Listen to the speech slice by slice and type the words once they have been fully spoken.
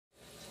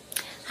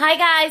Hi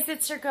guys,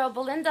 it's your girl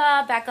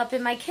Belinda back up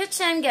in my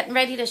kitchen getting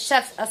ready to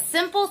chef a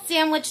simple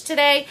sandwich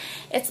today.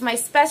 It's my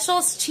special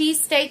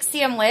cheesesteak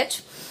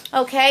sandwich.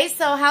 Okay,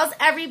 so how's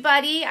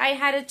everybody? I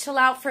had to chill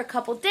out for a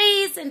couple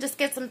days and just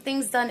get some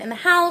things done in the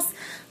house,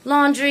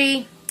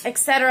 laundry,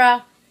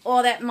 etc.,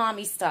 all that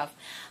mommy stuff.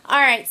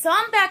 Alright, so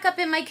I'm back up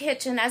in my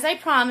kitchen as I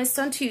promised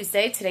on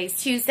Tuesday.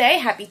 Today's Tuesday.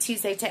 Happy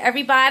Tuesday to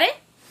everybody.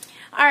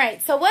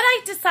 Alright, so what I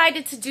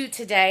decided to do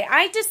today,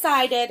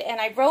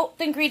 I wrote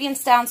the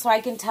ingredients down so I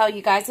can tell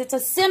you guys. It's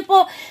a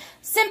simple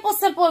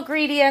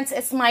ingredients.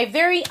 It's my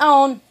very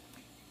own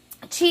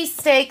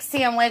cheesesteak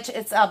sandwich.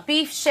 It's a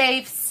beef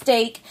shaved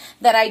steak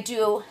that I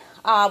do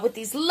with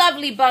these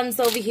lovely buns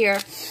over here.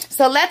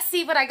 So let's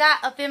see what I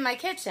got up in my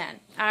kitchen.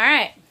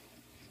 Alright.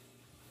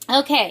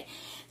 Okay,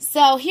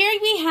 so here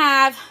we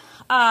have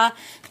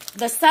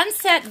the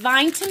Sunset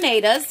Vine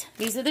tomatoes.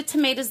 These are the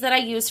tomatoes that I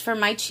use for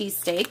my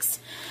cheesesteaks.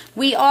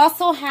 We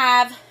also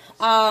have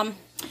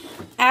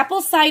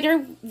apple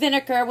cider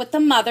vinegar with the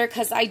mother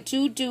because I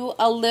do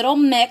a little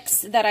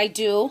mix that I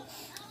do.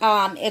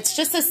 It's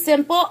just a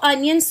simple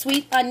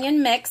sweet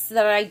onion mix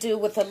that I do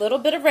with a little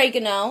bit of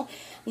oregano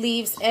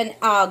leaves and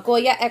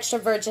Goya extra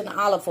virgin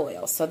olive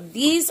oil. So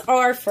these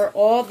are for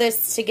all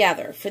this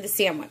together for the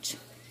sandwich.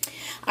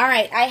 All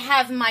right, I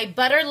have my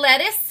butter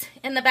lettuce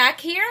in the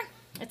back here.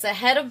 It's a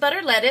head of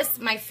butter lettuce,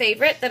 my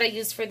favorite that I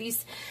use for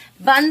these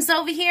buns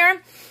over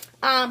here.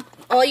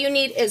 All you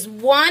need is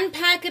 1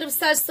 packet of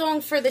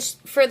sazon for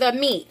the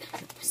meat.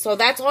 So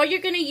that's all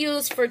you're going to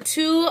use for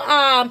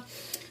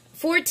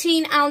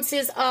 14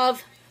 ounces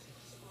of,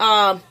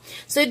 so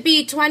it'd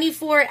be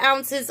 28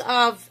 ounces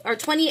of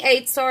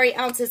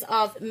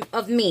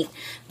meat.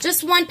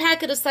 Just 1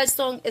 packet of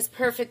sazon is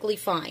perfectly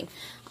fine.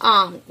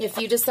 If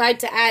you decide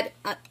to add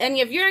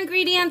any of your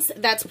ingredients,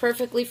 that's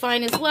perfectly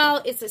fine as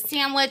well. It's a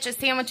sandwich. A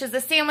sandwich is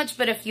a sandwich,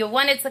 but if you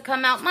want it to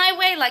come out my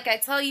way, like I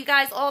tell you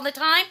guys all the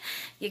time,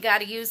 you got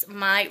to use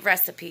my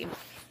recipe.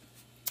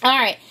 All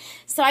right,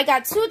 so I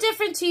got 2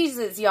 different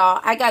cheeses, y'all.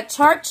 I got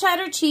sharp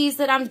cheddar cheese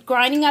that I'm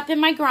grinding up in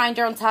my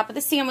grinder on top of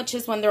the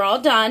sandwiches when they're all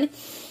done.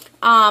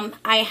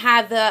 I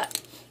have the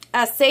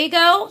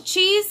Sago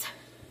cheese,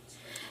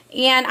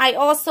 and I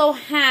also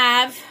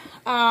have...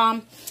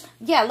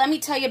 yeah, let me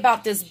tell you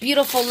about this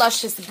beautiful,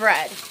 luscious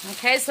bread.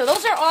 Okay, so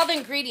those are all the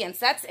ingredients.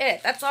 That's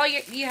it. That's all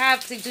you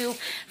have to do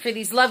for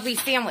these lovely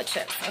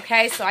sandwiches.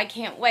 Okay, so I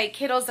can't wait.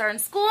 Kiddos are in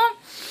school.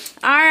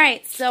 All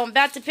right, so I'm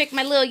about to pick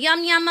my little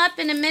yum-yum up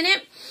in a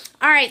minute.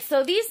 All right,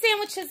 so these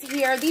sandwiches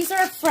here, these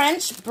are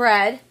French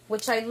bread,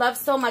 which I love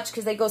so much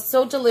because they go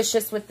so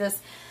delicious with this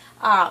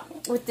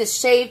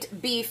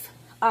shaved beef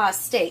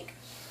steak.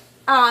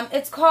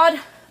 It's called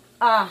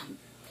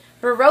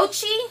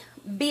Birochi,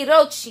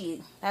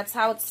 that's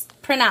how it's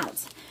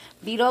pronounced.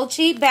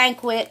 Birochi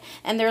Banquet,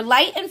 and they're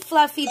light and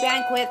fluffy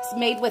banquets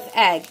made with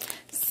egg.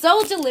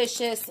 So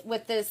delicious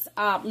with this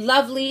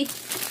lovely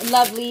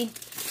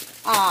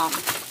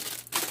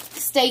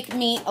steak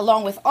meat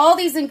along with all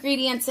these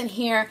ingredients in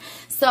here.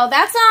 So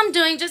that's all I'm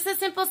doing, just a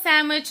simple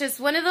sandwich. It's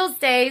one of those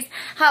days.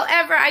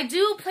 However, I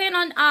do plan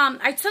on,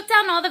 I took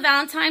down all the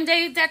Valentine's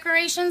Day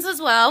decorations as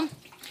well.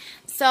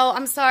 So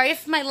I'm sorry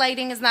if my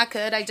lighting is not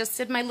good. I just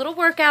did my little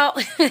workout.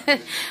 So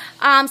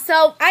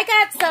I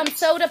got some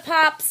soda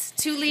pops,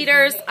 2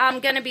 liters.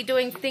 I'm going to be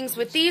doing things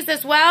with these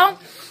as well.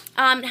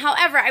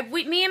 However,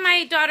 me and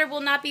my daughter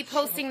will not be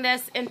posting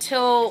this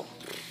until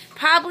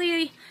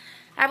probably,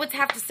 I would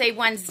have to say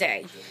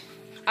Wednesday.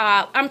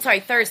 I'm sorry,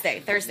 Thursday.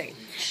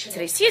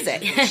 Today's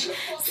Tuesday.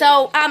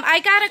 So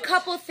I got a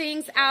couple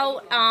things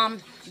out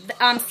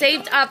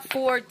saved up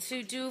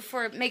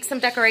make some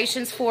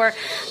decorations for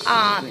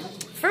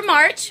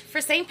March,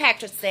 for St.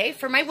 Patrick's Day,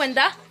 for my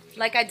window,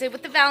 like I did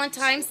with the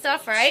Valentine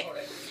stuff, right?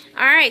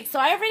 All right, so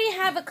I already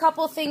have a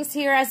couple things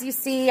here, as you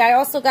see. I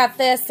also got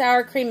this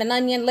sour cream and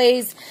onion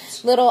Lay's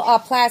little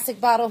plastic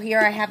bottle here.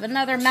 I have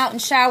another Mountain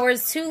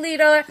Showers 2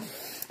 liter.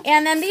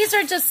 And then these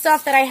are just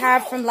stuff that I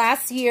have from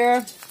last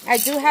year. I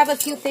do have a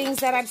few things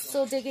that I'm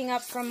still digging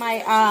up from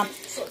my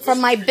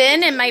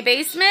bin in my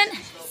basement.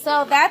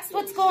 So that's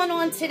what's going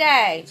on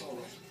today.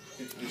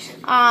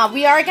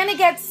 We are going to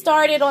get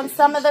started on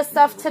some of the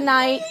stuff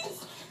tonight.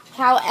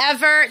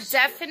 However,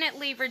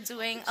 definitely we're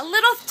doing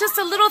just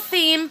a little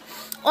theme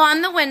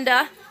on the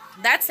window.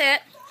 That's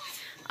it.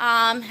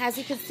 As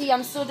you can see,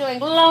 I'm still doing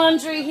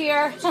laundry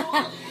here.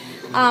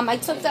 I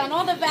took down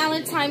all the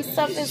Valentine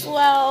stuff as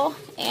well,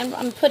 and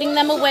I'm putting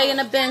them away in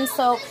a bin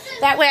so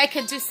that way I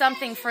could do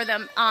something for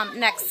them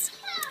next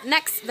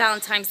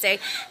Valentine's Day.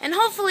 And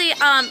hopefully,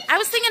 I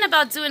was thinking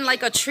about doing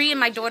like a tree in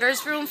my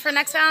daughter's room for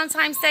next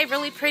Valentine's Day,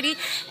 really pretty,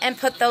 and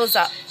put those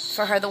up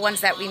for her, the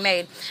ones that we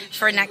made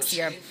for next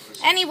year.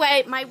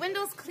 Anyway, my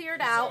window's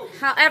cleared out.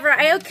 However,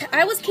 I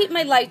always keep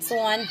my lights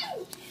on,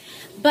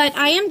 but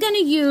I am going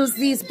to use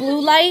these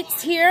blue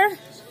lights here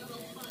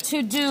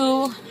to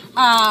do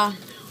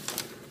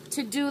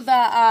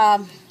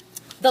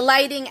the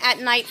lighting at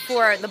night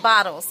for the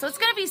bottles. So it's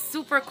going to be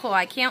super cool.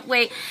 I can't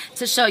wait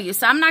to show you.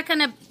 So I'm not going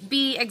to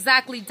be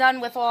exactly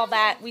done with all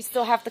that. We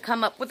still have to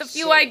come up with a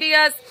few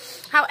ideas.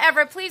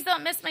 However, please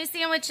don't miss my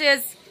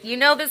sandwiches. You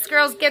know this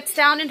girl gets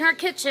down in her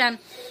kitchen.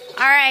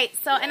 All right,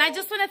 so, and I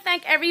just want to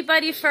thank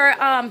everybody for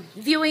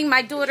viewing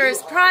my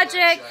daughter's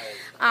project,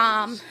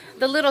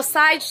 the little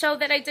sideshow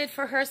that I did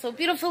for her so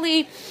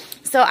beautifully.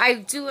 So I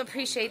do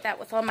appreciate that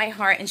with all my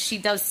heart, and she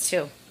does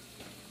too.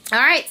 All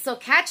right, so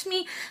catch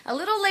me a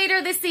little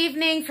later this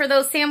evening for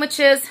those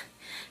sandwiches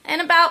in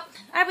about,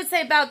 I would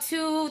say about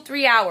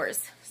 2-3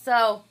 hours.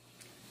 So,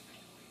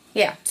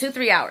 yeah,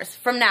 2-3 hours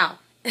from now.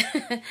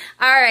 All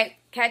right,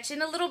 catch you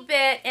in a little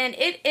bit, and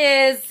it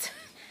is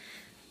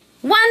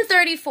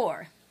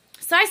 1:34.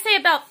 So I say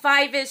about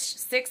 5-ish,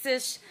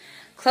 6-ish,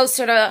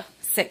 closer to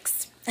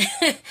 6.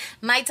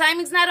 My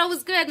timing's not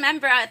always good.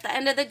 Remember, at the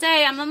end of the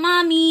day, I'm a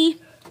mommy.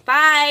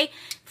 Bye.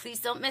 Please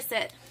don't miss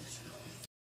it.